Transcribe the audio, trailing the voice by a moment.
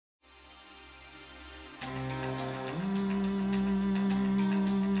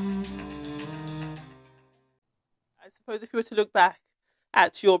suppose if you were to look back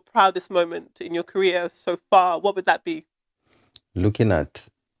at your proudest moment in your career so far, what would that be? Looking at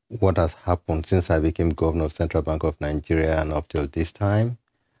what has happened since I became governor of Central Bank of Nigeria and up till this time,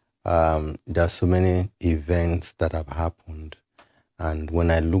 there are so many events that have happened. And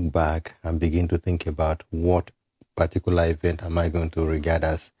when I look back and begin to think about what particular event am I going to regard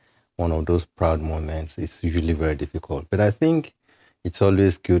as one of those proud moments, it's usually very difficult. But I think it's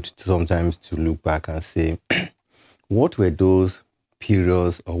always good sometimes to look back and say, what were those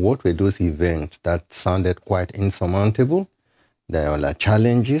periods or what were those events that sounded quite insurmountable? There were like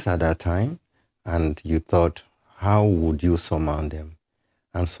challenges at that time, and you thought, how would you surmount them?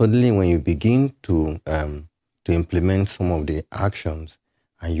 And suddenly, when you begin to implement some of the actions,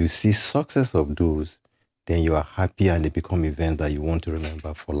 and you see success of those, then you are happy, and they become events that you want to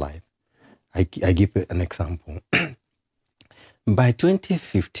remember for life. I give an example. By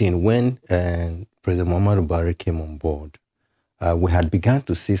 2015, when President Muhammadu Buhari came on board, we had begun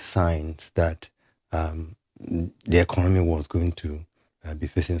to see signs that the economy was going to be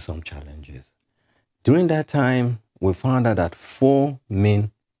facing some challenges. During that time, we found out that 4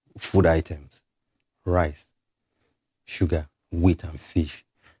 main food items, rice, sugar, wheat, and fish,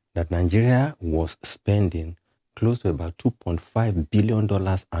 that Nigeria was spending close to about $2.5 billion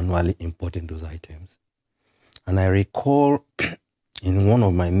annually importing those items. And I recall in one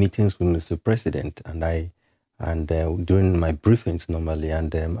of my meetings with Mr. President, and during my briefings normally,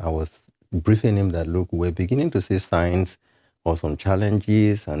 and I was briefing him that, look, we're beginning to see signs of some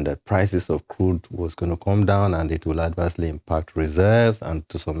challenges, and the prices of crude was going to come down, and it will adversely impact reserves, and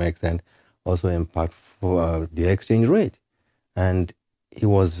to some extent also impact for the exchange rate. And he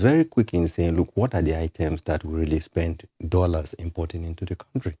was very quick in saying, look, what are the items that we really spend dollars importing into the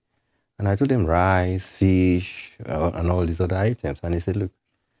country? And I told him rice, fish, and all these other items. And he said, look,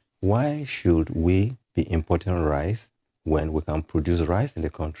 why should we be importing rice when we can produce rice in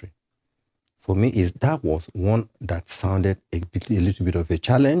the country? For me, that was one that sounded a little bit of a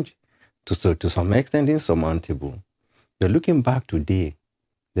challenge, to some extent insurmountable. But looking back today,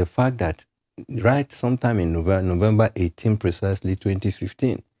 the fact that right sometime in November 18, precisely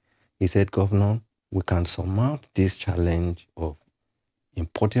 2015, he said, Governor, we can surmount this challenge of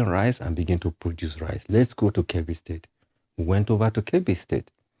importing rice and begin to produce rice. Let's go to Kebbi State. We went over to Kebbi State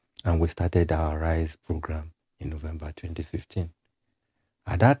and we started our rice program in November 2015.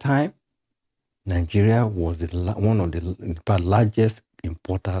 At that time, Nigeria was one of the largest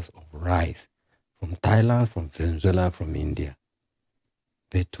importers of rice from Thailand, from Venezuela, from India.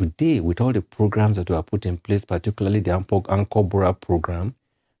 But today, with all the programs that were put in place, particularly the Anchor Bora program,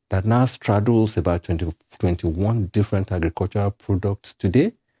 that now straddles about 21 different agricultural products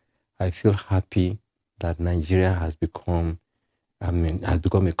today, I feel happy that Nigeria has become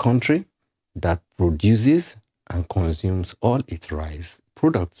a country that produces and consumes all its rice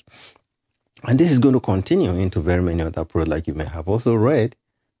products. And this is going to continue into very many other products. Like you may have also read,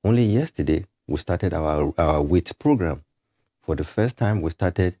 only yesterday, we started our wheat program. For the first time, we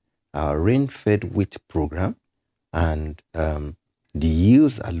started our rain-fed wheat program, and the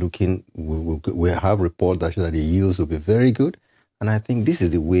yields are looking, we have reports that show that the yields will be very good. And I think this is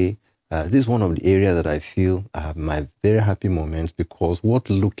the way, this is one of the areas that I feel I have my very happy moments, because what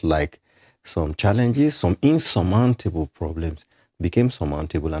looked like some challenges, some insurmountable problems became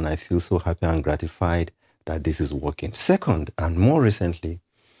surmountable, and I feel so happy and gratified that this is working. Second, and more recently,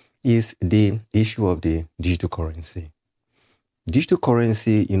 is the issue of the digital currency. Digital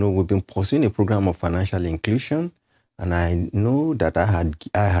currency, we've been pursuing a program of financial inclusion, and I know that I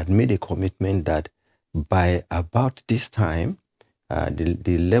had made a commitment that by about this time,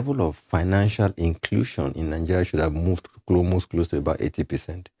 the level of financial inclusion in Nigeria should have moved almost close to about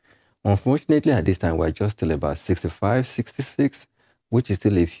 80%. Unfortunately, at this time, we're just still about 65, 66, which is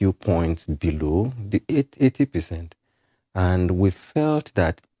still a few points below the 80%. And we felt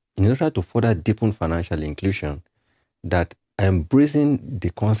that in order to further deepen financial inclusion, that embracing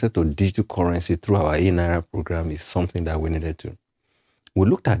the concept of digital currency through our e-Naira program is something that we needed to. We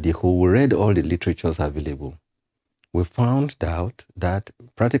looked at the whole, we read all the literatures available. We found out that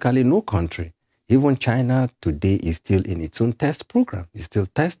practically no country, even China today, is still in its own test program, is still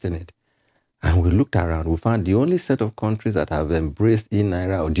testing it. And we looked around, we found the only set of countries that have embraced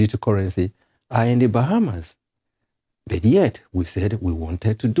e-Naira or digital currency are in the Bahamas. But yet, we said we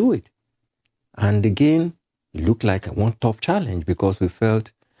wanted to do it. And again, it looked like one tough challenge, because we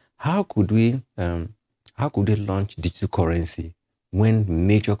felt, how could we launch digital currency when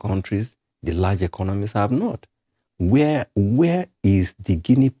major countries, the large economies, have not? Where is the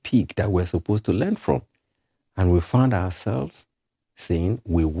guinea pig that we're supposed to learn from? And we found ourselves saying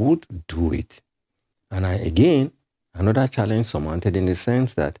we would do it. And Another challenge surmounted in the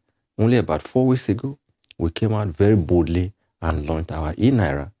sense that only about 4 weeks ago, we came out very boldly and launched our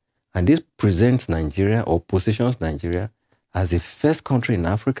e-Naira. And this presents Nigeria or positions Nigeria as the first country in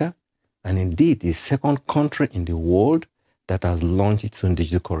Africa and indeed the second country in the world that has launched its own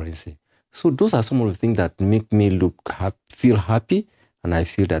digital currency. So those are some of the things that make me feel happy, and I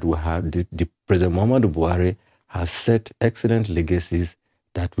feel that we have the President Muhammadu Buhari has set excellent legacies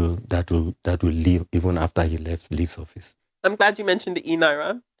that will live even after he leaves office. I'm glad you mentioned the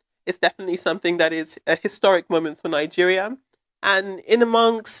e-Naira. It's definitely something that is a historic moment for Nigeria. And in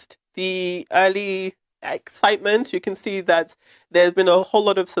amongst the early excitement, you can see that there's been a whole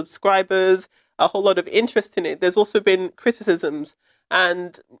lot of subscribers, a whole lot of interest in it. There's also been criticisms,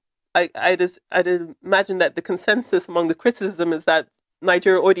 and I'd imagine that the consensus among the criticism is that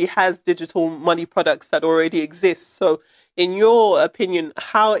Nigeria already has digital money products that already exist. So in your opinion,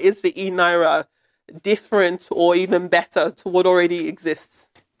 how is the e-Naira different or even better to what already exists?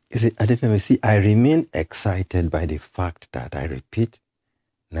 See, I remain excited by the fact that, I repeat,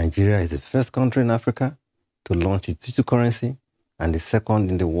 Nigeria is the first country in Africa to launch its digital currency and the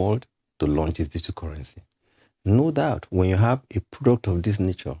second in the world to launch its digital currency. No doubt, when you have a product of this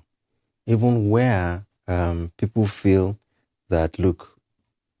nature, even where people feel that, look,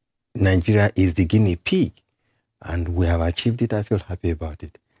 Nigeria is the guinea pig and we have achieved it, I feel happy about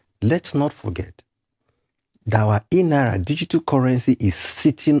it. Let's not forget that our e-Naira digital currency is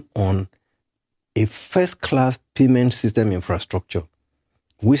sitting on a first-class payment system infrastructure,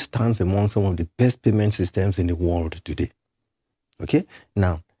 which stands among some of the best payment systems in the world today. Okay?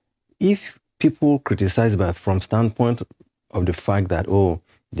 Now, if people criticize from standpoint of the fact that, oh,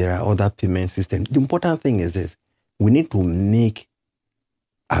 there are other payment systems, the important thing is this: we need to make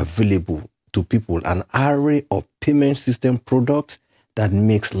available to people an array of payment system products that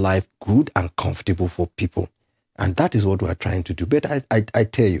makes life good and comfortable for people. And that is what we are trying to do. But I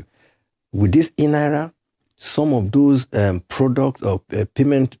tell you, with this e-Naira, some of those products or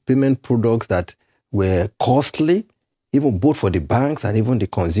payment products that were costly, even both for the banks and even the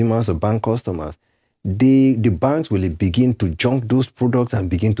consumers or bank customers, the banks will begin to junk those products and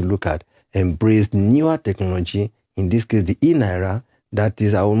begin to look at embrace newer technology. In this case, the e-Naira, that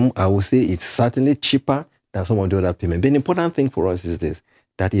is, I will say, it's certainly cheaper than some of the other payments. But the important thing for us is this: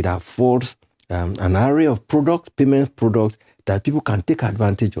 that it affords an array of products, payment products that people can take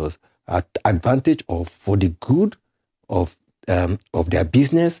advantage of for the good of their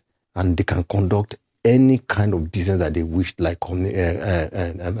business, and they can conduct any kind of business that they wish, like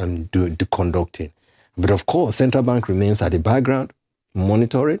conducting. But of course, central bank remains at the background,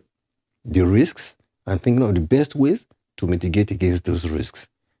 monitoring the risks and thinking of the best ways to mitigate against those risks.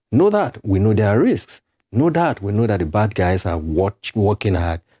 Know that we know there are risks. Know that we know that the bad guys are working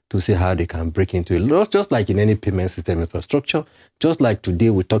hard to see how they can break into it. Just like in any payment system infrastructure, just like today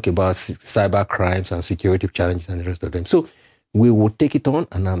we talk about cyber crimes and security challenges and the rest of them. So we will take it on,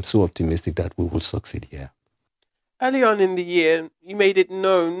 and I'm so optimistic that we will succeed here. Early on in the year, you made it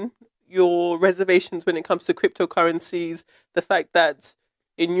known your reservations when it comes to cryptocurrencies, the fact that,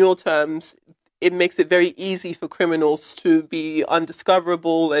 in your terms, it makes it very easy for criminals to be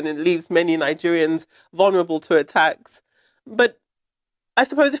undiscoverable, and it leaves many Nigerians vulnerable to attacks. But I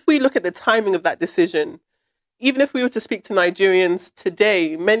suppose if we look at the timing of that decision, even if we were to speak to Nigerians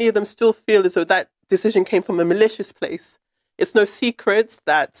today, many of them still feel as though that decision came from a malicious place. It's no secret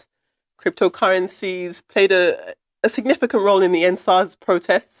that cryptocurrencies played a significant role in the NSAS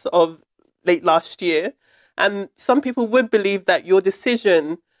protests of late last year. And some people would believe that your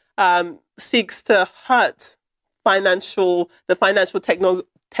decision seeks to hurt the financial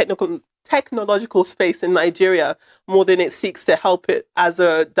technological space in Nigeria more than it seeks to help it, as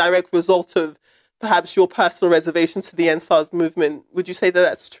a direct result of perhaps your personal reservations to the NSAS movement. Would you say that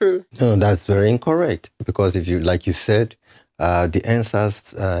that's true? No, that's very incorrect. Because if you, like you said, the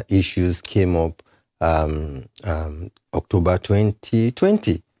NSAS issues came up October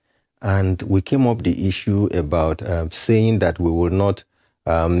 2020. And we came up the issue about saying that we will not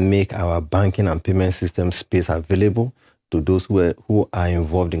make our banking and payment system space available to those who are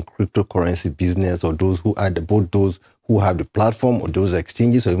involved in cryptocurrency business, or those who are both those who have the platform or those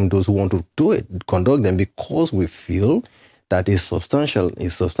exchanges, or even those who want to conduct them, because we feel that a substantial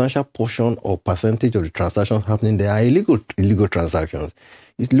portion or percentage of the transactions happening there are illegal transactions.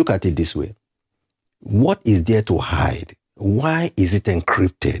 You look at it this way: what is there to hide? Why is it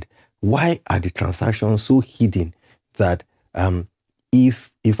encrypted? Why are the transactions so hidden that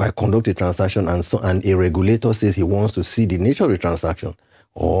if I conduct a transaction and a regulator says he wants to see the nature of the transaction,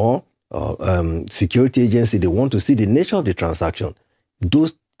 or security agency, they want to see the nature of the transaction,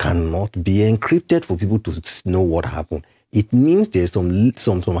 those cannot be encrypted for people to know what happened. It means there's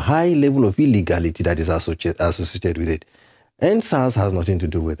some high level of illegality that is associated with it. NSAS has nothing to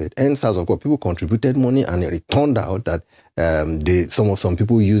do with it. NSAS, of course, people contributed money, and it turned out that some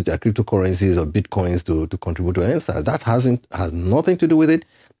people used their cryptocurrencies or bitcoins to contribute to NSAS. That has nothing to do with it.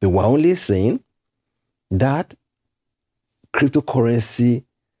 They were only saying that cryptocurrency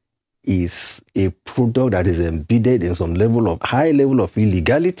is a product that is embedded in some high level of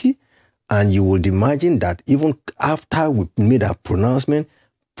illegality, and you would imagine that even after we made a pronouncement,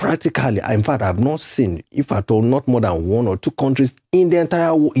 practically, in fact, I've not seen, if at all, not more than 1 or 2 countries in the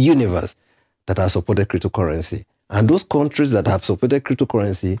entire universe that have supported cryptocurrency. And those countries that have supported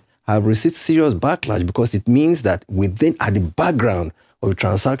cryptocurrency have received serious backlash, because it means that at the background of the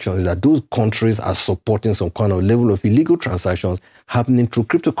transactions, that those countries are supporting some kind of level of illegal transactions happening through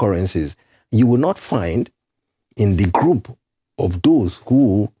cryptocurrencies. You will not find in the group of those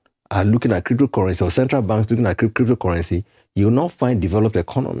who are looking at cryptocurrency, or central banks looking at cryptocurrency, you will not find developed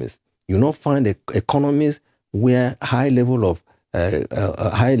economies. You will not find economies where high level of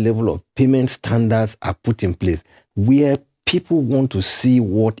payment standards are put in place, where people want to see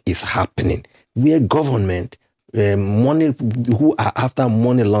what is happening, where government, money, who are after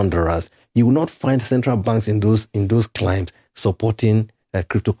money launderers. You will not find central banks in those climes supporting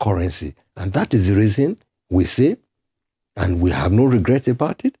cryptocurrency. And that is the reason we say, and we have no regrets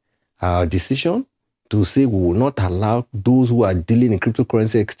about it, our decision to say we will not allow those who are dealing in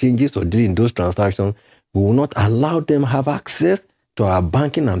cryptocurrency exchanges or dealing in those transactions, we will not allow them have access to our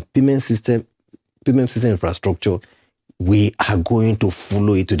banking and payment system infrastructure. We are going to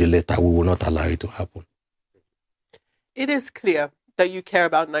follow it to the letter. We will not allow it to happen. It is clear that you care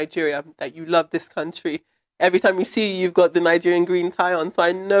about Nigeria, that you love this country. Every time we see you, you've got the Nigerian green tie on. So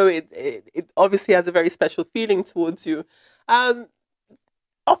I know it obviously has a very special feeling towards you.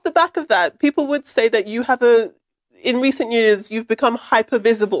 Off the back of that, people would say that you have in recent years, you've become hyper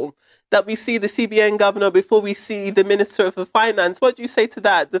visible, that we see the CBN governor before we see the Minister of Finance. What do you say to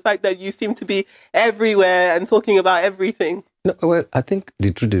that? The fact that you seem to be everywhere and talking about everything? No, well, I think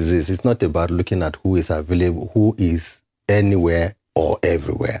the truth is this. It's not about looking at who is available, who is anywhere or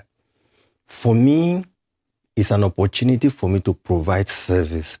everywhere. For me, it's an opportunity for me to provide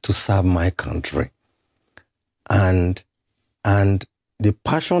service, to serve my country. And the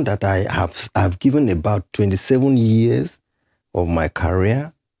passion that I've given about 27 years of my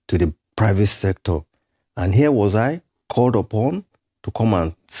career to the private sector. And here was I called upon to come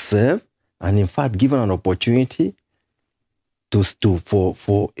and serve, and in fact given an opportunity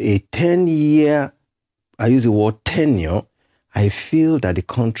for a 10-year, I use the word tenure. I feel that the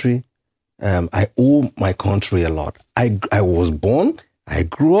country, I owe my country a lot. I was born, I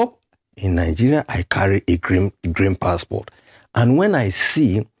grew up in Nigeria, I carry a green passport. And when I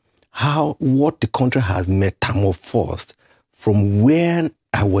see what the country has metamorphosed from where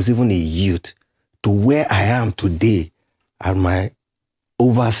I was even a youth to where I am today at my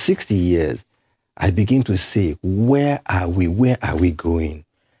over 60 years, I begin to say, where are we? Where are we going?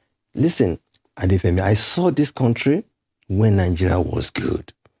 Listen, Adefemi, I saw this country when Nigeria was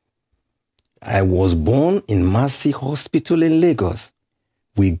good. I was born in Mercy Hospital in Lagos.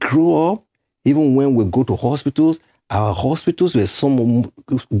 We grew up, even when we go to hospitals, our hospitals will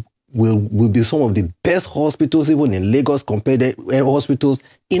be some of the best hospitals even in Lagos compared to hospitals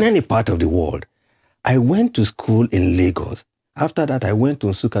in any part of the world. I went to school in Lagos. After that, I went to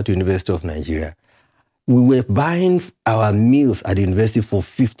Nsukka to University of Nigeria. We were buying our meals at the university for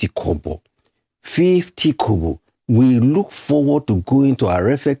 50 kobo. 50 kobo. We look forward to going to our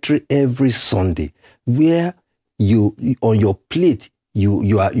refectory every Sunday, where on your plate,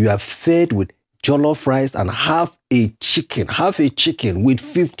 you are fed with jollof rice and half a chicken with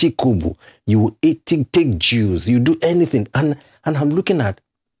 50 kobo. You take juice, you do anything. And I'm looking at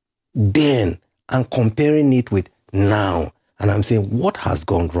then and comparing it with now. And I'm saying, what has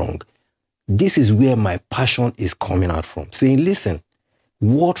gone wrong? This is where my passion is coming out from. Saying, listen,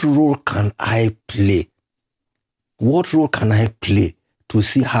 what role can I play? What role can I play to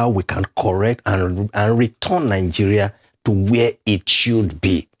see how we can correct and return Nigeria to where it should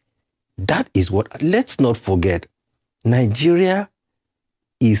be? That is what, let's not forget, Nigeria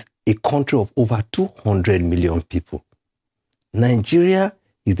is a country of over 200 million people. Nigeria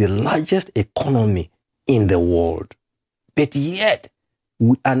is the largest economy in the world. But yet,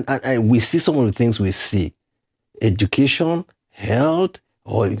 we see some of the things we see. Education, health,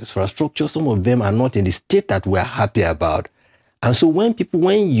 or infrastructure, some of them are not in the state that we're happy about. And so when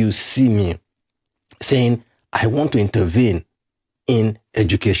you see me saying, I want to intervene in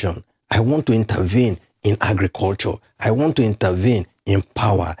education, I want to intervene in agriculture, I want to intervene in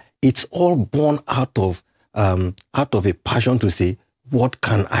power, it's all born out of a passion to say, what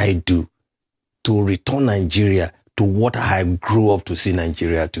can I do to return Nigeria to what I grew up to see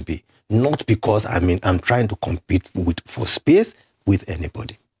Nigeria to be? Not because I'm trying to compete for space with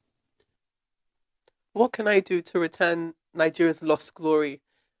anybody. What can I do to return Nigeria's lost glory?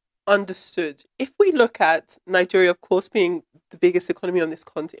 Understood. If we look at Nigeria, of course, being the biggest economy on this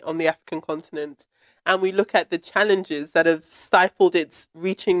on the African continent, and we look at the challenges that have stifled its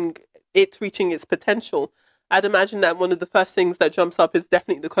reaching its potential, I'd imagine that one of the first things that jumps up is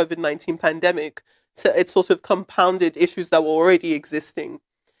definitely the COVID-19 pandemic. So it's sort of compounded issues that were already existing.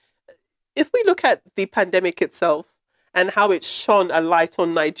 If we look at the pandemic itself and how it shone a light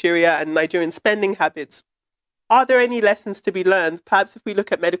on Nigeria and Nigerian spending habits, are there any lessons to be learned? Perhaps if we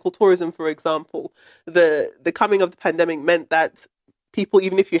look at medical tourism, for example, the coming of the pandemic meant that people,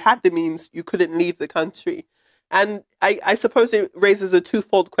 even if you had the means, you couldn't leave the country. And I suppose it raises a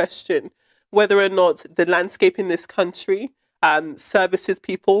twofold question, whether or not the landscape in this country services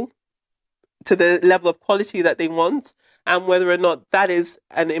people to the level of quality that they want, and whether or not that is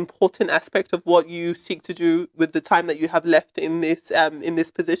an important aspect of what you seek to do with the time that you have left in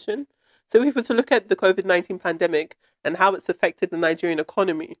this position. So if we were to look at the COVID-19 pandemic and how it's affected the Nigerian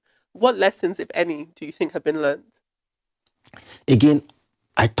economy, what lessons, if any, do you think have been learned? Again,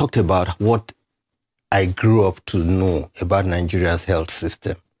 I talked about what I grew up to know about Nigeria's health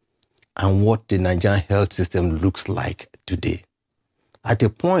system and what the Nigerian health system looks like today. At a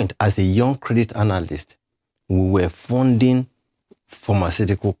point, as a young credit analyst, we were funding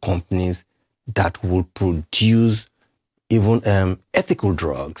pharmaceutical companies that would produce even ethical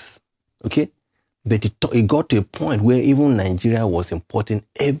drugs. Okay, but it got to a point where even Nigeria was importing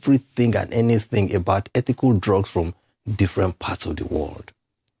everything and anything about ethical drugs from different parts of the world.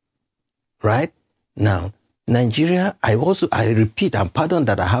 Right? Now, Nigeria, I repeat, and pardon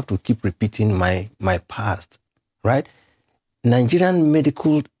that I have to keep repeating my past, right? Nigerian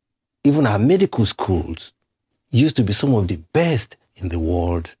medical, even our medical schools, used to be some of the best in the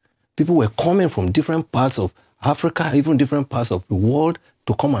world. People were coming from different parts of Africa, even different parts of the world,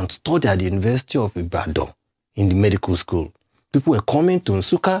 to come and study at the University of Ibadan in the medical school. People were coming to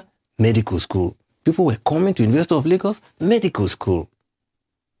Nsukka Medical School. People were coming to University of Lagos Medical School.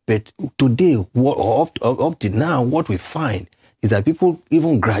 But today, up to now, what we find is that people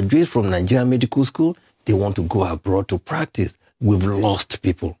even graduate from Nigerian Medical School, they want to go abroad to practice. We've lost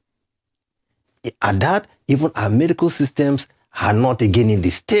people. At that, even our medical systems are not again in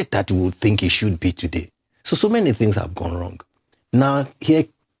the state that we would think it should be today. So many things have gone wrong. Now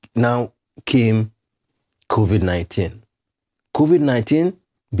came COVID-19. COVID-19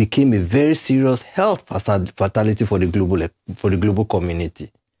 became a very serious health fatality for the global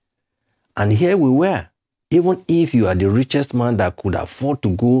community. And here we were. Even if you are the richest man that could afford to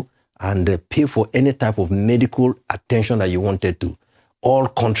go and pay for any type of medical attention that you wanted to, all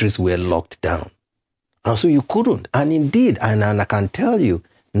countries were locked down. And so you couldn't. And indeed, and I can tell you,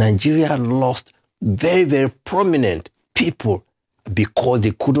 Nigeria lost very, very prominent people because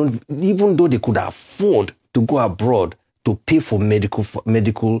they couldn't, even though they could afford to go abroad to pay for medical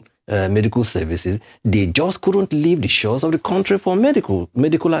services, they just couldn't leave the shores of the country for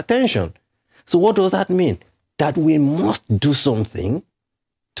medical attention. So what does that mean? That we must do something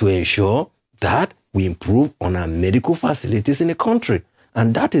to ensure that we improve on our medical facilities in the country.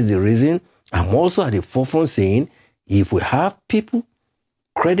 And that is the reason I'm also at the forefront saying, if we have people,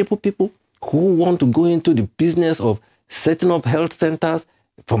 credible people, who want to go into the business of setting up health centers,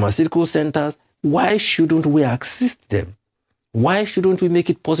 pharmaceutical centers, why shouldn't we assist them? Why shouldn't we make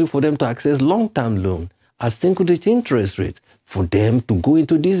it possible for them to access long-term loan at single-digit interest rates for them to go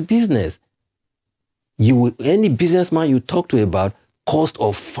into this business? Any businessman you talk to about cost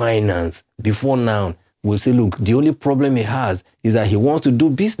of finance before now will say, look, the only problem he has is that he wants to do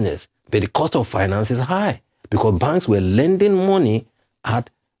business, but the cost of finance is high because banks were lending money at,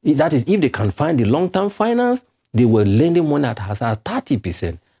 that is, if they can find the long-term finance, they were lending money at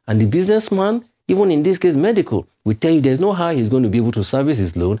 30%. And the businessman, even in this case medical, will tell you there's no how he's going to be able to service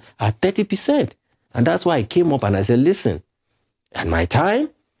his loan at 30%. And that's why I came up and I said, listen, at my time,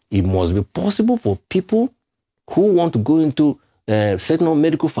 it must be possible for people who want to go into setting up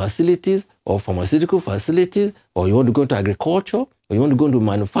medical facilities or pharmaceutical facilities, or you want to go into agriculture, or you want to go into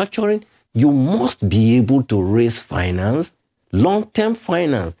manufacturing, you must be able to raise finance, long-term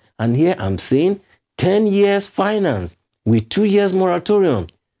finance. And here I'm saying 10 years finance with 2 years moratorium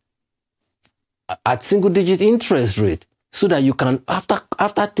at single-digit interest rate, so that you can,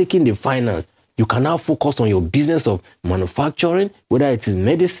 after taking the finance, you can now focus on your business of manufacturing, whether it's in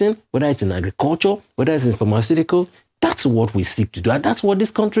medicine, whether it's in agriculture, whether it's in pharmaceuticals. That's what we seek to do, and that's what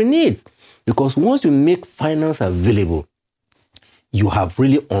this country needs. Because once you make finance available, you have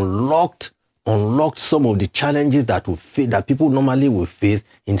really unlocked some of the challenges that people normally will face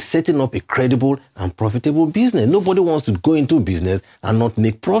in setting up a credible and profitable business. Nobody wants to go into business and not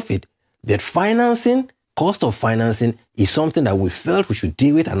make profit. That cost of financing is something that we felt we should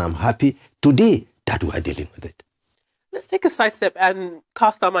deal with, and I'm happy today that we are dealing with it. Let's take a side step and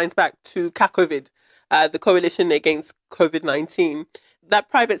cast our minds back to CACOVID, the Coalition Against COVID-19. That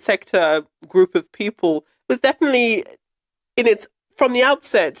private sector group of people was definitely, from the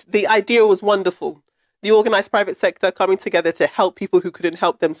outset, the idea was wonderful. The organized private sector coming together to help people who couldn't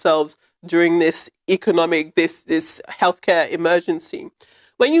help themselves during this this healthcare emergency.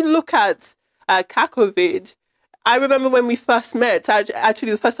 When you look at CACOVID, I remember when we first met,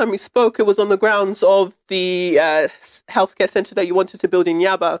 actually the first time we spoke, it was on the grounds of the healthcare center that you wanted to build in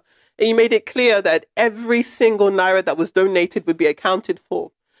Yaba. And you made it clear that every single naira that was donated would be accounted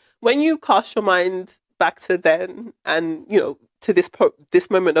for. When you cast your mind back to then and, to this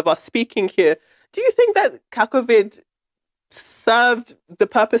moment of us speaking here, do you think that CACOVID served the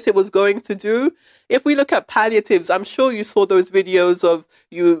purpose it was going to do? If we look at palliatives, I'm sure you saw those videos of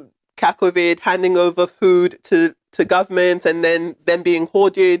CACOVID handing over food to government and then them being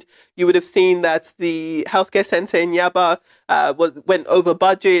hoarded. You would have seen that the healthcare center in Yaba went over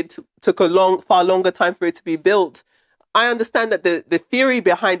budget, took far longer time for it to be built. I understand that the theory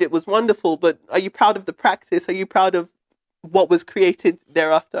behind it was wonderful, but are you proud of the practice? Are you proud of what was created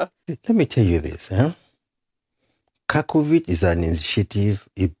thereafter? Let me tell you this. CACOVID is an initiative,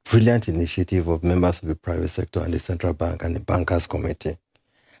 a brilliant initiative of members of the private sector and the central bank and the bankers committee,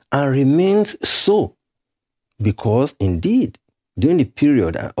 and remains so because indeed during the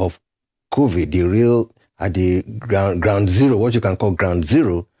period of COVID, at the ground zero, what you can call ground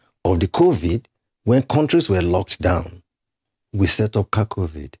zero of the COVID, when countries were locked down, we set up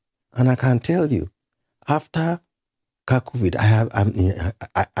CACOVID. And I can tell you, after CACOVID,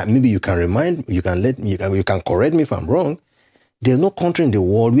 maybe you can correct me if I'm wrong. There's no country in the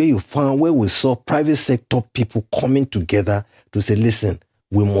world where we saw private sector people coming together to say, listen,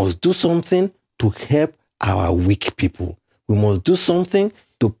 we must do something to help our weak people. We must do something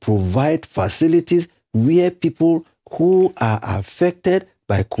to provide facilities where people who are affected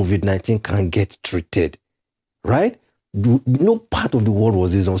by COVID-19 can get treated, right? No part of the world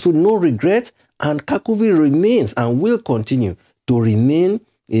was this one. So no regrets, and CACOVID remains and will continue to remain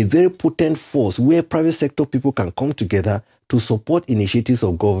a very potent force where private sector people can come together to support initiatives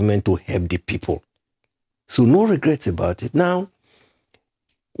of government to help the people. So no regrets about it. Now,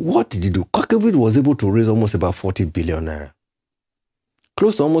 what did it do? CACOVID was able to raise almost about 40 billion naira.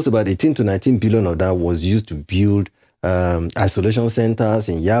 Close to almost about 18 to 19 billion of that was used to build isolation centers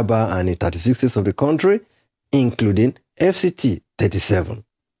in Yaba and in 36 states of the country, including FCT 37,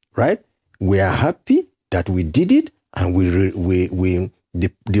 right? We are happy that we did it, and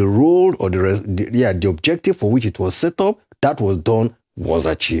the role or the objective for which it was set up, that was done, was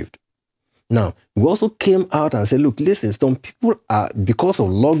achieved. Now, we also came out and said, look, listen, some people are, because of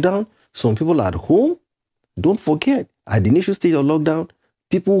lockdown, some people are at home. Don't forget, at the initial stage of lockdown,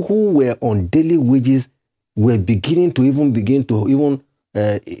 people who were on daily wages were beginning to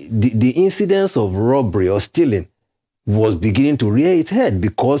the incidence of robbery or stealing was beginning to rear its head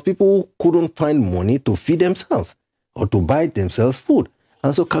because people couldn't find money to feed themselves or to buy themselves food.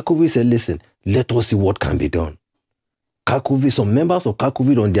 And so CACOVID said, listen, let us see what can be done. Some members of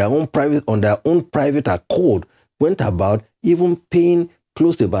CACOVID on their own private accord went about even paying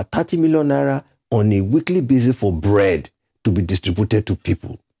close to about 30 million naira on a weekly basis for bread to be distributed to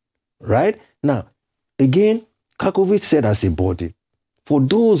people. Right? Now, again, CACOVID said as a body, for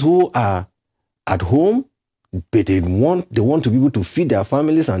those who are at home, but they want to be able to feed their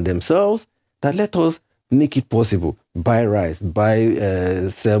families and themselves, that let us make it possible. Buy rice,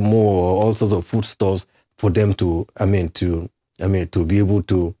 sell more, all sorts of foodstuffs for them to be able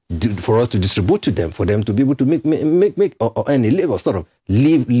to for us to distribute to them, for them to be able to make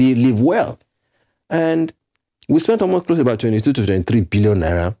live well. And we spent almost close to about 22 to 23 billion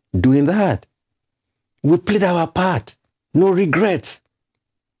naira doing that. We played our part, no regrets,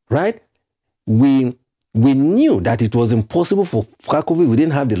 right? We knew that it was impossible for CACOVID. We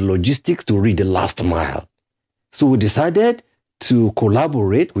didn't have the logistics to reach the last mile. So we decided to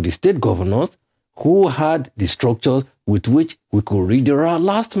collaborate with the state governors who had the structures with which we could reach the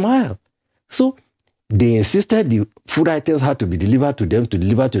last mile. So they insisted the food items had to be delivered to them to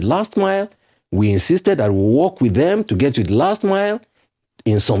deliver to the last mile. We insisted that we work with them to get to the last mile.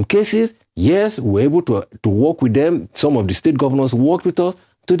 In some cases, yes, we were able to work with them. Some of the state governors worked with us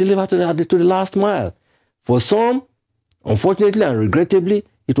to deliver to the last mile. For some, Unfortunately and regrettably,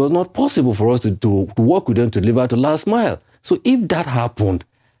 it was not possible for us to work with them to deliver to last mile. So if that happened,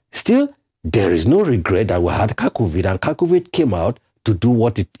 still, there is no regret that we had CACOVID, and CACOVID came out to do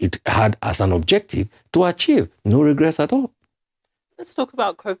what it had as an objective to achieve. No regrets at all. Let's talk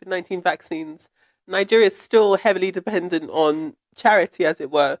about COVID-19 vaccines. Nigeria is still heavily dependent on charity, as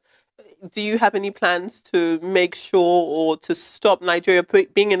it were. Do you have any plans to make sure or to stop Nigeria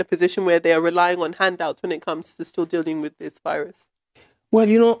being in a position where they are relying on handouts when it comes to still dealing with this virus?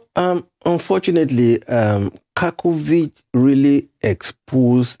 Well, unfortunately, CACOVID really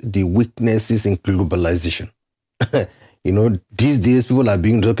exposed the weaknesses in globalization. These days people are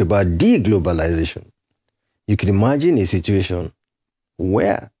being talked about deglobalization. You can imagine a situation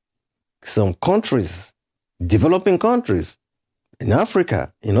where some countries, developing countries in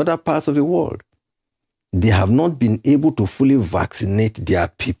Africa, in other parts of the world, they have not been able to fully vaccinate their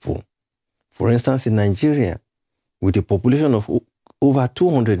people. For instance, in Nigeria, with a population of over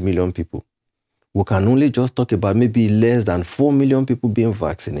 200 million people, we can only just talk about maybe less than 4 million people being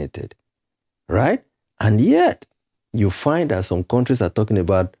vaccinated, right? And yet, you find that some countries are talking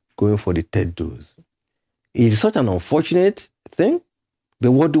about going for the third dose. It is such an unfortunate thing,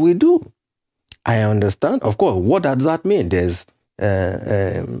 but what do? I understand. Of course, what does that mean? There's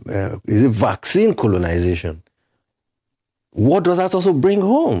is it vaccine colonization? What does that also bring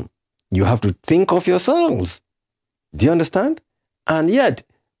home? You have to think of yourselves. Do you understand? And yet,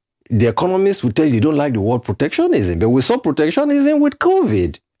 the economists will tell you don't like the word protectionism, but we saw protectionism with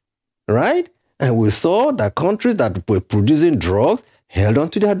COVID, right? And we saw that countries that were producing drugs held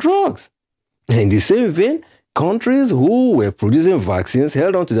on to their drugs. In the same vein, countries who were producing vaccines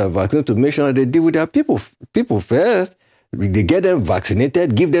held on to their vaccines to make sure that they deal with their people first. They get them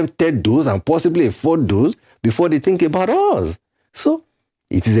vaccinated, give them third dose and possibly a fourth dose before they think about us. So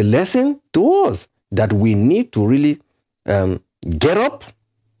it is a lesson to us that we need to really get up,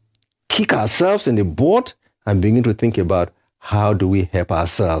 kick ourselves in the butt, and begin to think about how do we help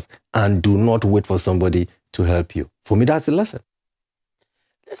ourselves, and do not wait for somebody to help you. For me, that's a lesson.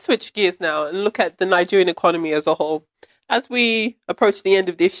 Let's switch gears now and look at the Nigerian economy as a whole. As we approach the end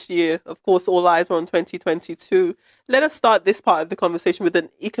of this year, of course, all eyes are on 2022. Let us start this part of the conversation with an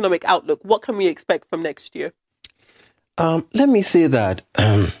economic outlook. What can we expect from next year? Let me say that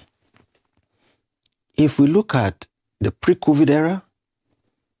if we look at the pre-COVID era,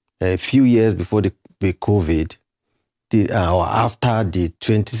 a few years before the COVID, or after the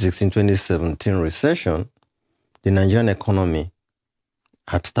 2016-2017 recession, the Nigerian economy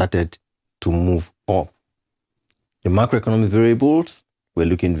had started to move up. The macroeconomic variables were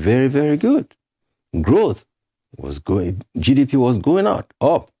looking very, very good. Growth was going, GDP was going up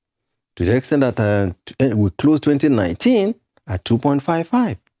to the extent that we closed 2019 at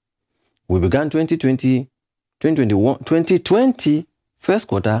 2.55. We began 2020 first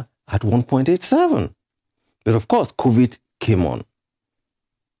quarter at 1.87. But of course, COVID came on.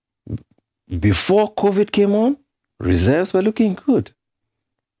 Before COVID came on, reserves were looking good.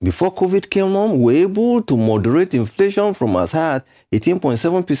 Before COVID came on, we were able to moderate inflation from as high as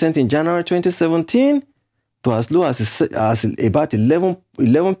 18.7% in January 2017 to as low as about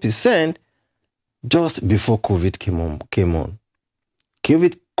 11% just before COVID came on.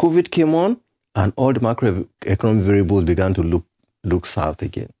 COVID came on, and all the macroeconomic variables began to look south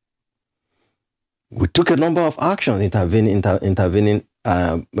again. We took a number of actions, intervening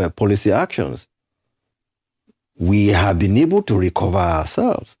policy actions. We have been able to recover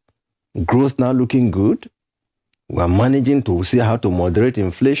ourselves. Growth now looking good. We are managing to see how to moderate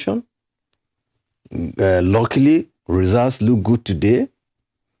inflation. Luckily, results look good today.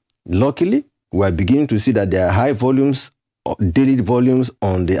 Luckily, we are beginning to see that there are high volumes, daily volumes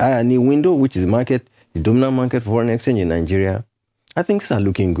on the I&E window, which is the dominant market for foreign exchange in Nigeria. I think things are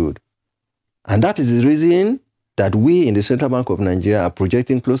looking good. And that is the reason that we in the Central Bank of Nigeria are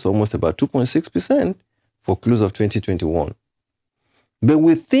projecting close to almost about 2.6% for close of 2021. But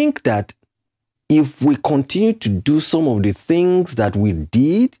we think that if we continue to do some of the things that we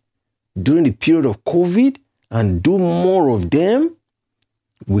did during the period of COVID and do more of them,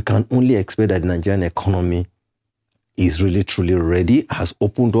 we can only expect that the Nigerian economy is really truly ready, has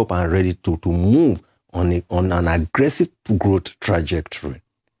opened up and ready to move on an aggressive growth trajectory.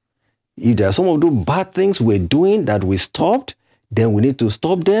 If there are some of those bad things we're doing that we stopped, then we need to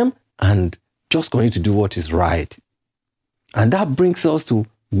stop them and just continue to do what is right. And that brings us to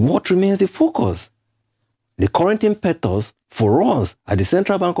what remains the focus. The current impetus for us at the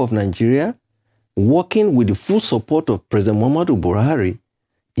Central Bank of Nigeria, working with the full support of President Muhammadu Buhari,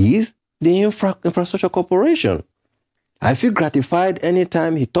 is the Infrastructure Corporation. I feel gratified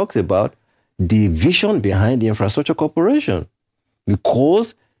anytime he talks about the vision behind the Infrastructure Corporation,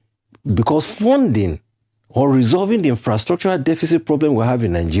 because funding or resolving the infrastructural deficit problem we have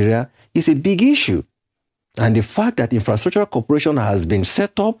in Nigeria is a big issue. And the fact that Infrastructure Corporation has been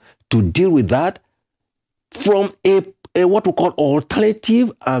set up to deal with that from a what we call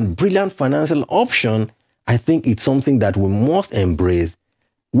alternative and brilliant financial option, I think it's something that we must embrace.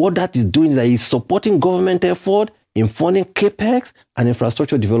 What that is doing is that it's supporting government effort in funding capex and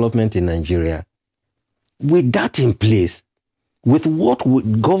infrastructure development in Nigeria. With that in place, with what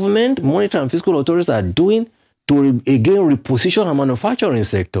government, monetary and fiscal authorities are doing to again reposition our manufacturing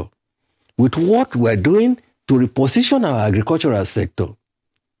sector, with what we're doing to reposition our agricultural sector,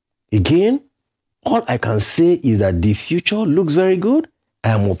 again, all I can say is that the future looks very good. I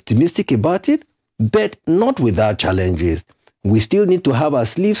am optimistic about it, but not without challenges. We still need to have our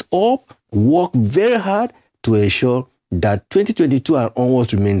sleeves up, work very hard to ensure that 2022 and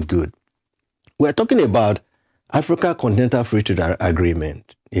onwards remains good. We're talking about Africa Continental Free Trade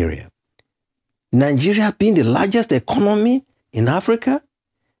Agreement area. Nigeria being the largest economy in Africa,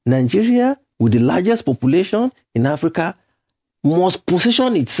 Nigeria with the largest population in Africa must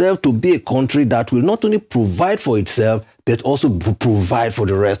position itself to be a country that will not only provide for itself, but also provide for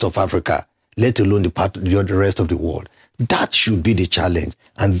the rest of Africa, let alone the rest of the world. That should be the challenge.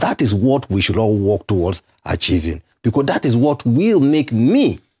 And that is what we should all work towards achieving. Because that is what will make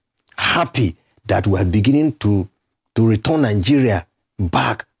me happy that we are beginning to return Nigeria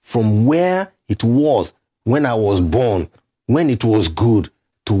back from where it was when I was born, when it was good,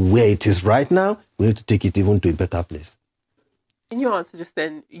 to where it is right now. We need to take it even to a better place. In your answer just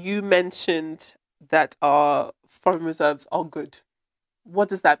then, you mentioned that our foreign reserves are good. What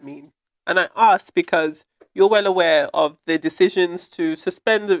does that mean? And I ask because you're well aware of the decisions to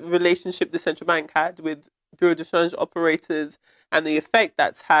suspend the relationship the central bank had with Bureau de change operators and the effect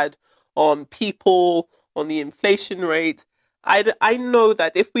that's had on people, on the inflation rate. I know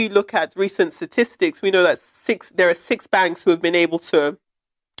that if we look at recent statistics, we know that there are 6 banks who have been able to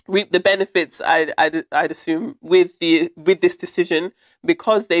reap the benefits, I'd assume, with this decision,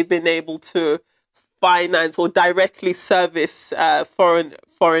 because they've been able to finance or directly service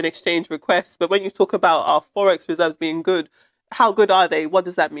foreign exchange requests. But when you talk about our Forex reserves being good, how good are they? What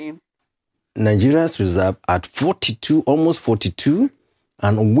does that mean? Nigeria's reserve at 42, almost 42,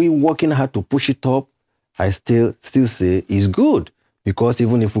 and we working hard to push it up, I still say is good. Because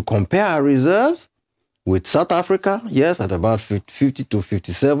even if we compare our reserves with South Africa, yes, at about 50 to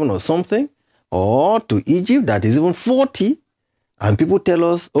 57 or something, or to Egypt, that is even 40, and people tell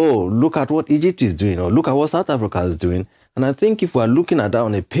us, oh, look at what Egypt is doing, or look at what South Africa is doing. And I think if we're looking at that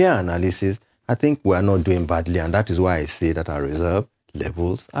on a peer analysis, I think we're not doing badly, and that is why I say that our reserve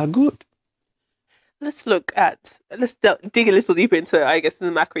levels are good. Let's dig a little deeper into, I guess,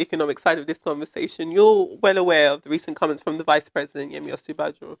 in the macroeconomic side of this conversation. You're well aware of the recent comments from the Vice President, Yemi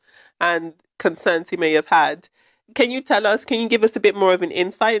Osinbajo, and concerns he may have had. Can you give us a bit more of an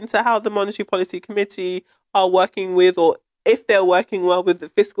insight into how the Monetary Policy Committee are working with, or if they're working well with, the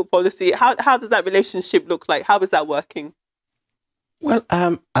fiscal policy? How does that relationship look like? How is that working? Well,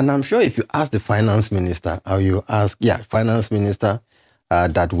 and I'm sure if you ask the finance minister, or you ask, finance minister,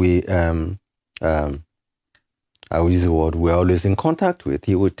 that we I will use the word we're always in contact with,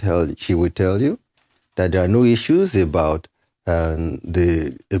 she would tell you that there are no issues about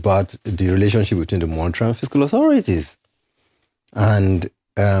the relationship between the monetary and fiscal authorities. And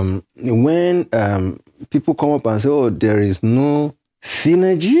when people come up and say, oh, there is no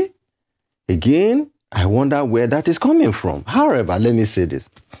synergy, again, I wonder where that is coming from. However, let me say this.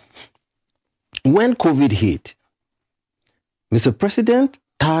 When COVID hit, Mr. President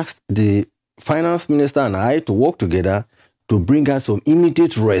tasked the finance minister and I to work together to bring out some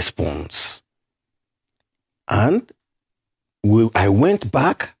immediate response. And I went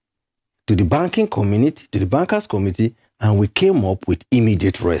back to the banking community, to the bankers committee, and we came up with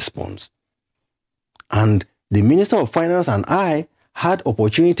immediate response. And the Minister of Finance and I had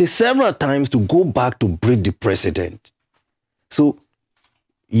opportunity several times to go back to brief the president. So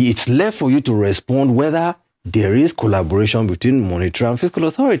it's left for you to respond whether there is collaboration between monetary and fiscal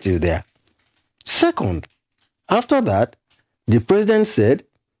authorities there. Second, after that, the president said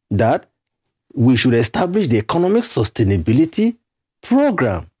that we should establish the Economic Sustainability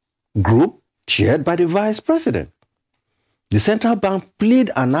Program group chaired by the vice president. The central bank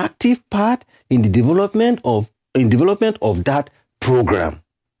played an active part in the development of that program,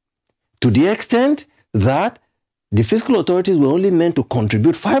 to the extent that the fiscal authorities were only meant to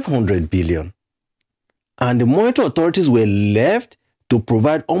contribute 500 billion, and the monetary authorities were left to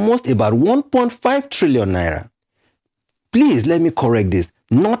provide almost about 1.5 trillion naira. Please let me correct this.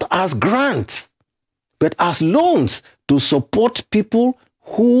 not as grants, but as loans to support people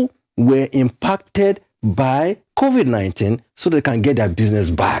who were impacted by COVID-19 so they can get their business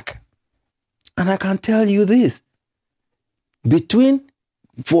back. And I can tell you this, in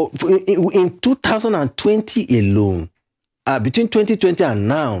 2020 alone, between 2020 and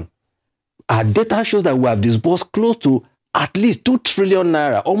now, our data shows that we have disbursed close to at least 2 trillion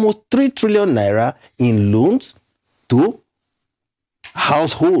naira, almost 3 trillion naira in loans to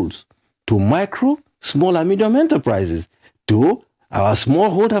households, to micro, small and medium enterprises, to our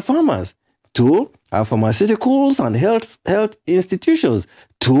smallholder farmers, to our pharmaceuticals and health institutions,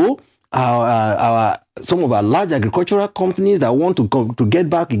 to some of our large agricultural companies that want to get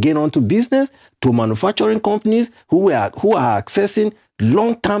back again onto business, to manufacturing companies who are accessing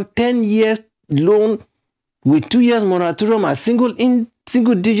long-term 10 years loan with 2 years moratorium at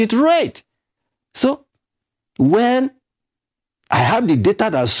single-digit rate. So when I have the data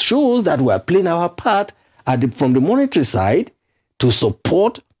that shows that we are playing our part from the monetary side to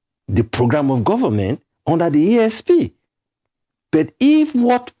support the program of government under the ESP. But if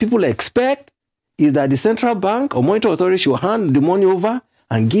what people expect is that the central bank or monetary authority should hand the money over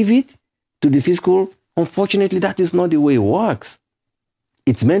and give it to the fiscal, unfortunately, that is not the way it works.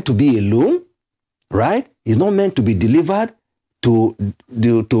 It's meant to be a loan, right? It's not meant to be delivered to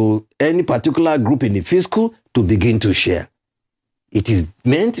any particular group in the fiscal to begin to share. It is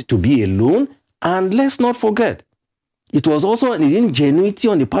meant to be a loan, and let's not forget, it was also an ingenuity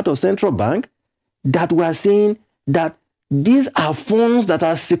on the part of central bank that we are saying that these are funds that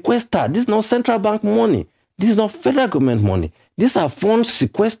are sequestered. This is not central bank money. This is not federal government money. These are funds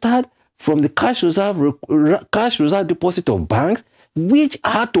sequestered from the cash reserve deposit of banks, which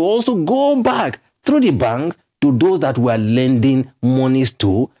had to also go back through the banks to those that were lending monies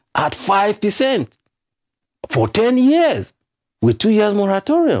to at 5% for 10 years with 2 years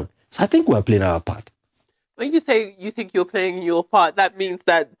moratorium. So I think we're playing our part. When you say you think you're playing your part, that means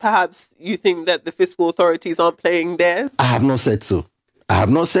that perhaps you think that the fiscal authorities aren't playing theirs? I have not said so. I have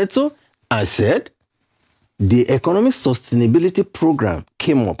not said so. I said the Economic Sustainability Program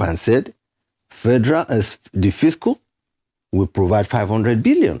came up and said the fiscal will provide 500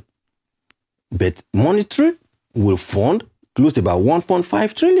 billion. But monetary will fund close to about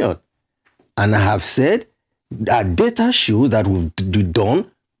 1.5 trillion. And I have said that data shows that we've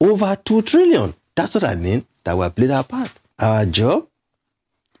done over 2 trillion. That's what I mean, that we're playing our part. Our job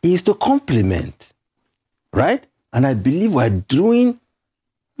is to complement, right? And I believe we're doing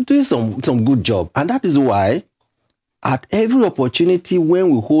some good job. And that is why at every opportunity when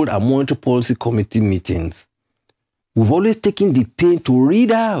we hold our monetary policy committee meetings, we've always taken the pain to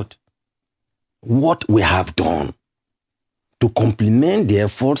read out what we have done to complement the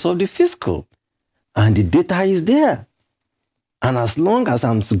efforts of the fiscal. And the data is there. And as long as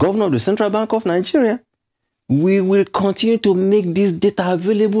I'm governor of the Central Bank of Nigeria, we will continue to make this data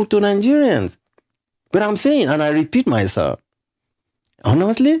available to Nigerians. But I'm saying, and I repeat myself,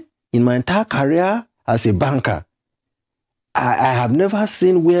 honestly, in my entire career as a banker, I have never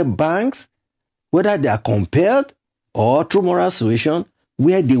seen where banks, whether they are compelled or through moral suasion,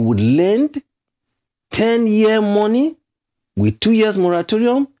 where they would lend 10-year money with 2 years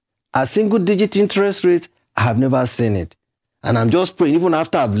moratorium at single-digit interest rates. I have never seen it. And I'm just praying, even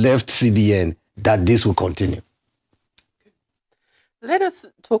after I've left CBN, that this will continue. Let us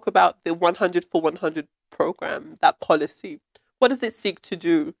talk about the 100 for 100 program, that policy. What does it seek to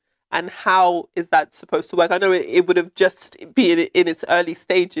do, and how is that supposed to work? I know it would have just been in its early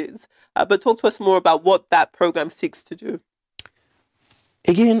stages, but talk to us more about what that program seeks to do.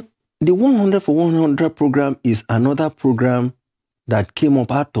 Again, the 100 for 100 program is another program that came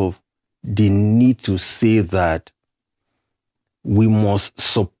up out of the need to say that we must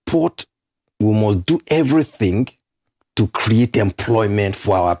support, we must do everything to create employment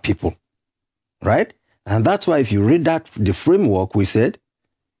for our people, right? And that's why if you read the framework, we said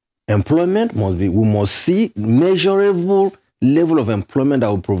employment must be, we must see measurable level of employment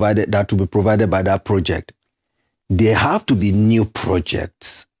that will be provided by that project. There have to be new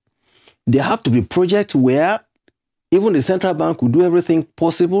projects. There have to be projects where even the central bank will do everything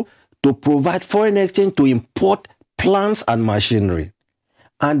possible to provide foreign exchange to import plants and machinery.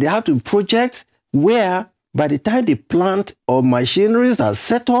 And there have to be projects where by the time the plant or machineries are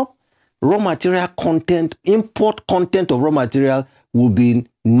set up, raw material content, import content of raw material will be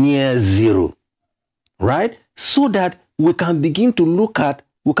near zero, right? So that we can begin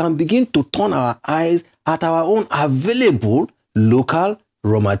to turn our eyes at our own available local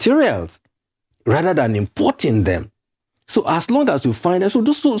raw materials rather than importing them. So as long as we find them, so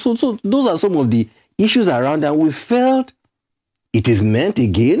those are some of the issues around that we felt it is meant,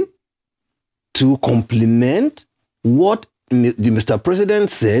 again, to complement what Mr. President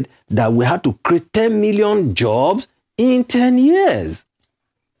said, that we had to create 10 million jobs in 10 years.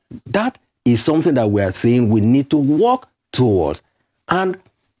 That is something that we are saying we need to work towards. And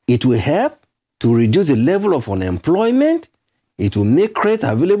it will help to reduce the level of unemployment. It will make credit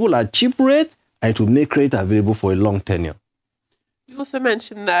available at cheap rates, and it will make credit available for a long tenure. You also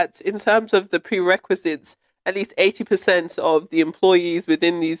mentioned that in terms of the prerequisites, at least 80% of the employees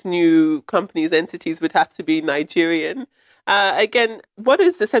within these new companies, entities would have to be Nigerian. Again, what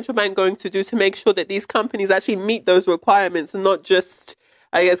is the central bank going to do to make sure that these companies actually meet those requirements and not just,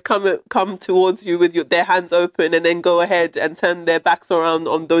 I guess, come towards you with their hands open and then go ahead and turn their backs around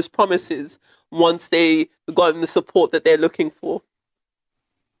on those promises once they've gotten the support that they're looking for?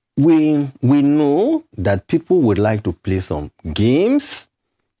 We know that people would like to play some games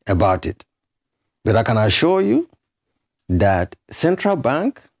about it. But I can assure you that central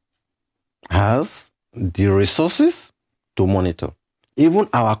bank has the resources to monitor. Even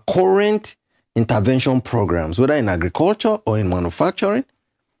our current intervention programs, whether in agriculture or in manufacturing,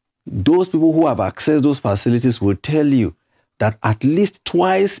 those people who have accessed those facilities will tell you that at least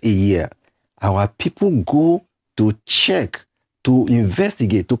twice a year, our people go to check, to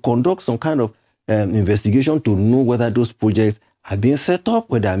investigate, to conduct some kind of investigation to know whether those projects are being set up,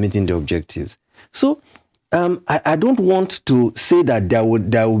 whether they are meeting the objectives. So I don't want to say that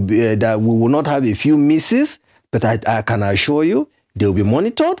that we will not have a few misses, but I can assure you they will be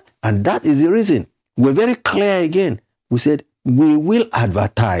monitored, and that is the reason. We're very clear again. We said we will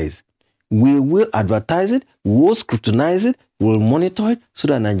advertise. We will advertise it, we will scrutinize it, we will monitor it so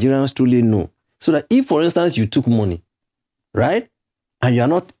that Nigerians truly know. So that if, for instance, you took money, right, and you are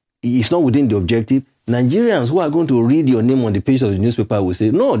not, it's not within the objective, Nigerians who are going to read your name on the page of the newspaper will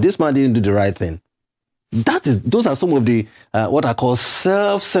say, no, this man didn't do the right thing. Those are some of the, what I call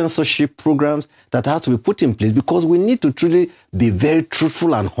self-censorship programs that have to be put in place, because we need to truly be very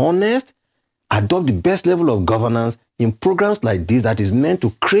truthful and honest, adopt the best level of governance in programs like this that is meant to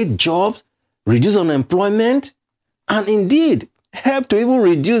create jobs, reduce unemployment, and indeed help to even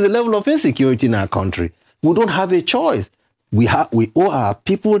reduce the level of insecurity in our country. We don't have a choice. We owe our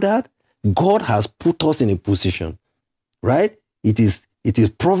people that. God has put us in a position, right? It is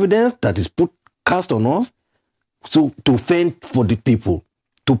providence that is cast on us to fend for the people,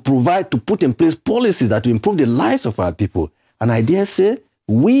 to provide, to put in place policies that will improve the lives of our people. And I dare say,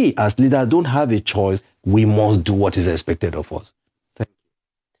 we as leaders don't have a choice. We must do what is expected of us. Thank you.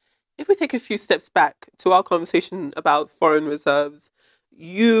 If we take a few steps back to our conversation about foreign reserves,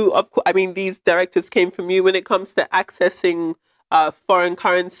 these directives came from you when it comes to accessing foreign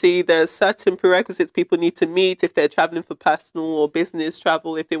currency. There are certain prerequisites people need to meet if they're traveling for personal or business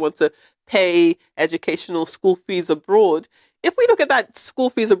travel, if they want to pay educational school fees abroad. If we look at that school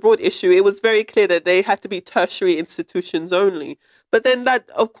fees abroad issue, it was very clear that they had to be tertiary institutions only. But then that,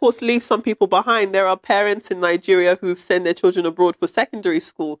 of course, leaves some people behind. There are parents in Nigeria who send their children abroad for secondary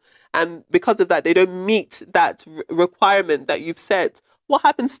school, and because of that, they don't meet that requirement that you've set. What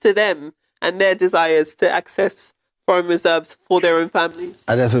happens to them and their desires to access foreign reserves for their own families?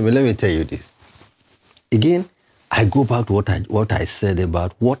 Let me tell you this. Again, I go back to what I said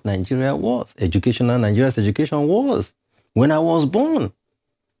about what Nigeria was. Nigeria's education was. When I was born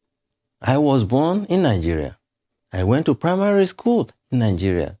in Nigeria. I went to primary school in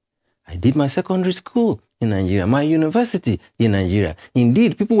Nigeria. I did my secondary school in Nigeria, my university in Nigeria.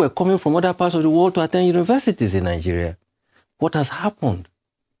 Indeed, people were coming from other parts of the world to attend universities in Nigeria. What has happened?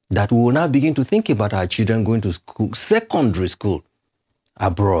 That we will now begin to think about our children going to school, secondary school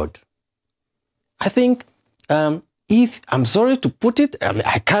abroad. I think, if, I'm sorry to put it,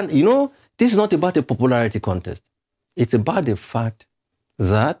 I can't, this is not about a popularity contest. It's about the fact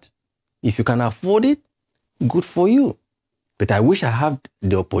that if you can afford it, good for you. But I wish I had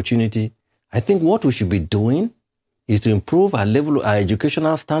the opportunity. I think what we should be doing is to improve our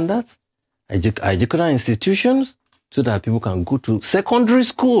educational standards, our educational institutions, so that people can go to secondary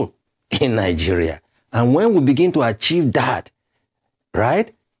school in Nigeria. And when we begin to achieve that,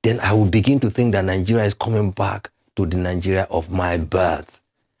 right, then I will begin to think that Nigeria is coming back to the Nigeria of my birth.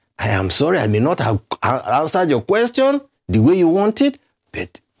 I am sorry, I may not have answered your question the way you want it,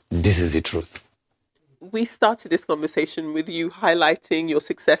 but this is the truth. We started this conversation with you highlighting your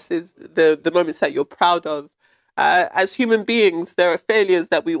successes, the moments that you're proud of. As human beings, there are failures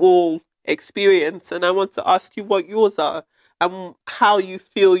that we all experience, and I want to ask you what yours are and how you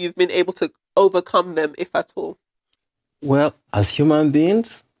feel you've been able to overcome them, if at all. Well, as human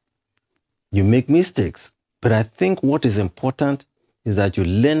beings, you make mistakes, but I think what is important is that you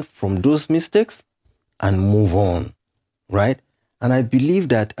learn from those mistakes and move on, right? And I believe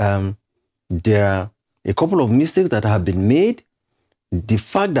that there are a couple of mistakes that have been made. The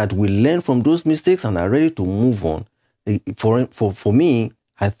fact that we learn from those mistakes and are ready to move on, for me,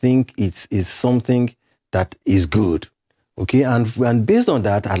 I think it's something that is good. Okay, and based on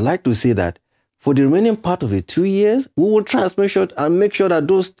that, I'd like to say that for the remaining part of the 2 years, we will try to make sure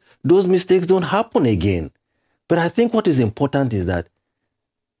that those mistakes don't happen again. But I think what is important is that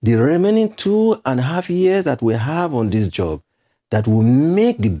the remaining 2.5 years that we have on this job, that we'll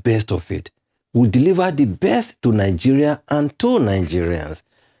make the best of it. We'll deliver the best to Nigeria and to Nigerians.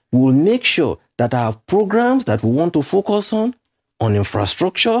 We'll make sure that our programs that we want to focus on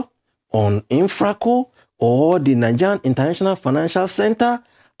infrastructure, on Infraco, or the Nigerian International Financial Center,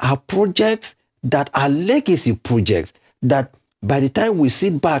 are projects that are legacy projects that by the time we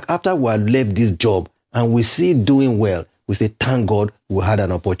sit back after we have left this job and we see it doing well, we say, thank God we had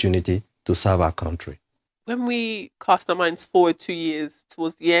an opportunity to serve our country. When we cast our minds forward 2 years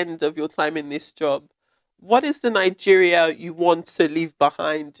towards the end of your time in this job, what is the Nigeria you want to leave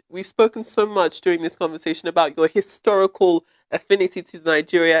behind? We've spoken so much during this conversation about your historical affinity to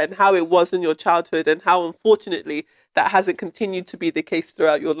Nigeria and how it was in your childhood and how, unfortunately, that hasn't continued to be the case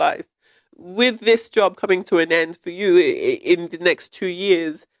throughout your life. With this job coming to an end for you in the next 2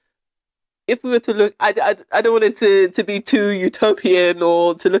 years, if we were to look, I don't want it to be too utopian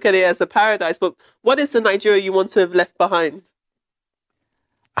or to look at it as a paradise, but what is the Nigeria you want to have left behind?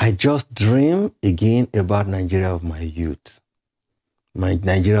 I just dream again about Nigeria of my youth, my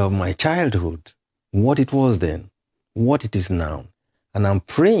Nigeria of my childhood, what it was then, what it is now. And I'm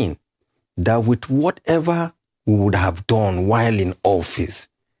praying that with whatever we would have done while in office,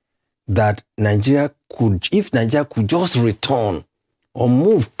 that Nigeria could, if Nigeria could just return or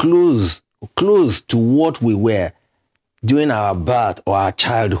move close to what we were during our birth or our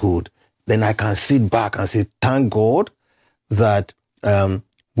childhood, then I can sit back and say, thank God that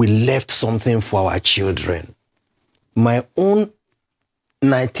we left something for our children. My own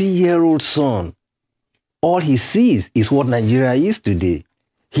 90-year-old son, all he sees is what Nigeria is today.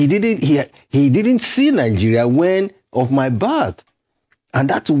 He didn't see Nigeria when of my birth. And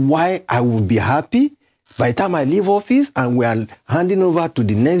that's why I would be happy by the time I leave office and we are handing over to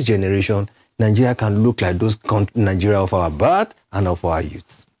the next generation, Nigeria can look like those Nigeria of our birth and of our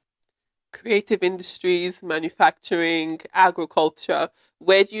youth. Creative industries, manufacturing, agriculture.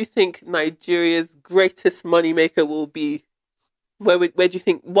 Where do you think Nigeria's greatest moneymaker will be? Where do you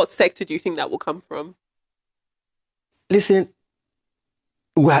think, what sector do you think that will come from? Listen,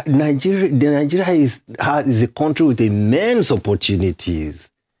 Nigeria is a country with immense opportunities.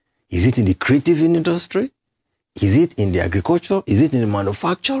 Is it in the creative industry? Is it in the agriculture? Is it in the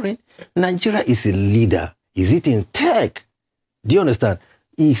manufacturing? Nigeria is a leader. Is it in tech? Do you understand?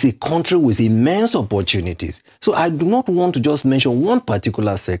 It's a country with immense opportunities. So I do not want to just mention one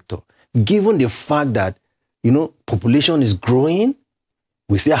particular sector. Given the fact that, population is growing,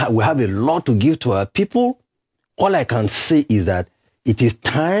 we have a lot to give to our people. All I can say is that it is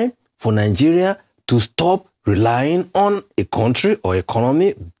time for Nigeria to stop relying on a country or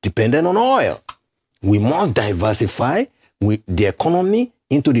economy dependent on oil. We must diversify the economy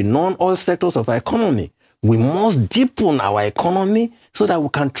into the non-oil sectors of our economy. We must deepen our economy so that we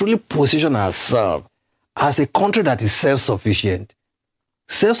can truly position ourselves as a country that is self-sufficient.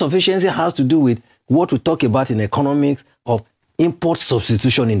 Self-sufficiency has to do with what we talk about in economics of import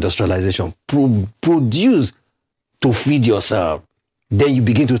substitution industrialization. Produce to feed yourself. Then you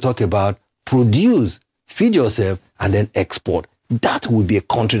begin to talk about produce, feed yourself, and then export. That would be a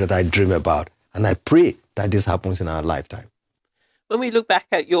country that I dream about. And I pray that this happens in our lifetime. When we look back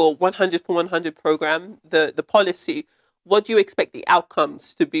at your 100 for 100 program, the policy, what do you expect the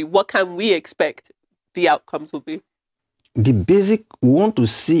outcomes to be? What can we expect the outcomes will be? The basic,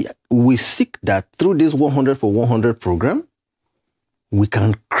 we seek that through this 100 for 100 program, we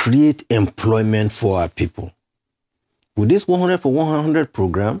can create employment for our people. With this 100 for 100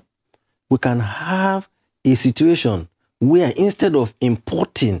 program, we can have a situation where instead of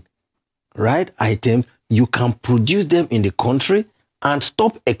importing items, you can produce them in the country and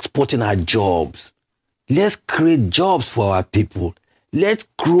stop exporting our jobs. Let's create jobs for our people. Let's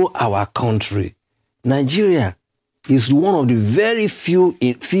grow our country. Nigeria is one of the very few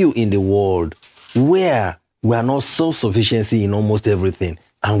in the world where we are not self-sufficiency in almost everything,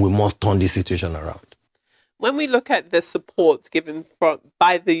 and we must turn this situation around. When we look at the support given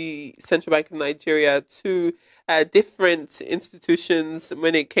by the Central Bank of Nigeria to different institutions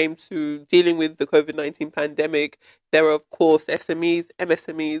when it came to dealing with the COVID-19 pandemic, there were, of course, SMEs,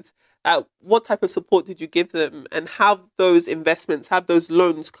 MSMEs. What type of support did you give them, and have those investments, have those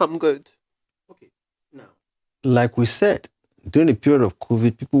loans come good? Okay, now, like we said, during the period of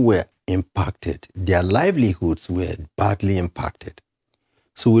COVID, people were impacted. Their livelihoods were badly impacted.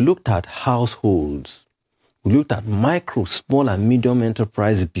 So we looked at households. We looked at micro, small, and medium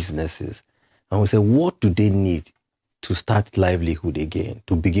enterprise businesses. And we said, what do they need to start livelihood again,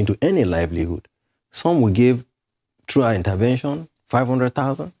 to begin to earn a livelihood? Some we gave, through our intervention,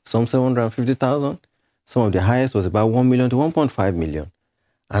 500,000, some 750,000. Some of the highest was about 1 million to 1.5 million.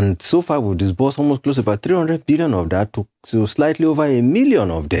 And so far, we've disbursed almost close to about 300 billion of that to slightly over 1 million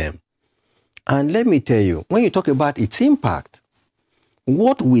of them. And let me tell you, when you talk about its impact,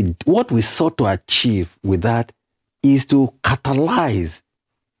 what we sought to achieve with that is to catalyze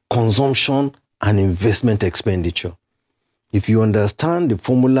consumption and investment expenditure. If you understand the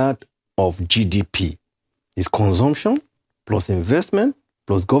formula of GDP, it's consumption plus investment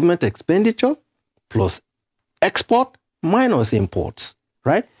plus government expenditure plus export minus imports,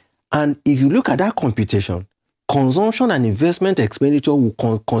 right? And if you look at that computation, consumption and investment expenditure will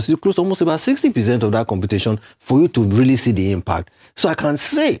constitute close to almost about 60% of that computation for you to really see the impact. So I can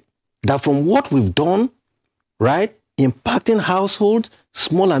say that from what we've done, right, impacting households,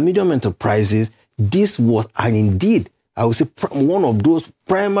 small and medium enterprises, this was, and indeed, I would say one of those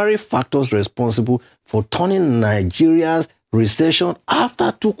primary factors responsible for turning Nigeria's recession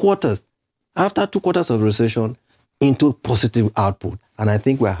after 2 quarters of recession into positive output. And I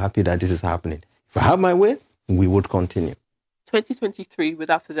think we're happy that this is happening. If I have my way, we would continue. 2023,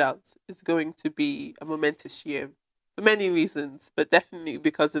 without a doubt, is going to be a momentous year for many reasons, but definitely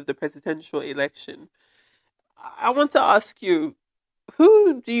because of the presidential election. I want to ask you,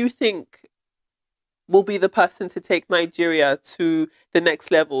 who do you think will be the person to take Nigeria to the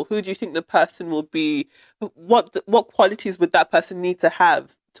next level? Who do you think the person will be? What qualities would that person need to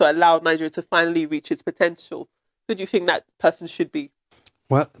have to allow Nigeria to finally reach its potential? Who do you think that person should be?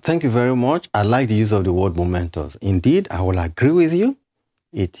 Well, thank you very much. I like the use of the word momentous. Indeed, I will agree with you.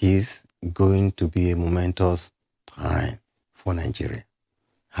 It is going to be a momentous time for Nigeria.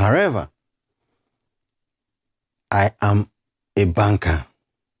 However, I am a banker.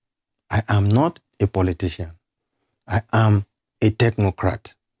 I am not a politician. I am a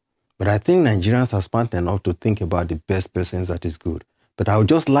technocrat. But I think Nigerians are smart enough to think about the best persons that is good. But I would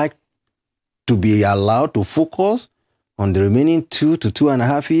just like to be allowed to focus on the remaining 2 to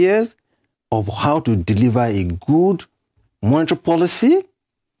 2.5 years of how to deliver a good monetary policy,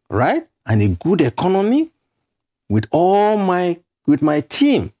 right? And a good economy with my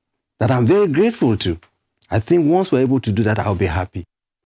team that I'm very grateful to. I think once we're able to do that, I'll be happy.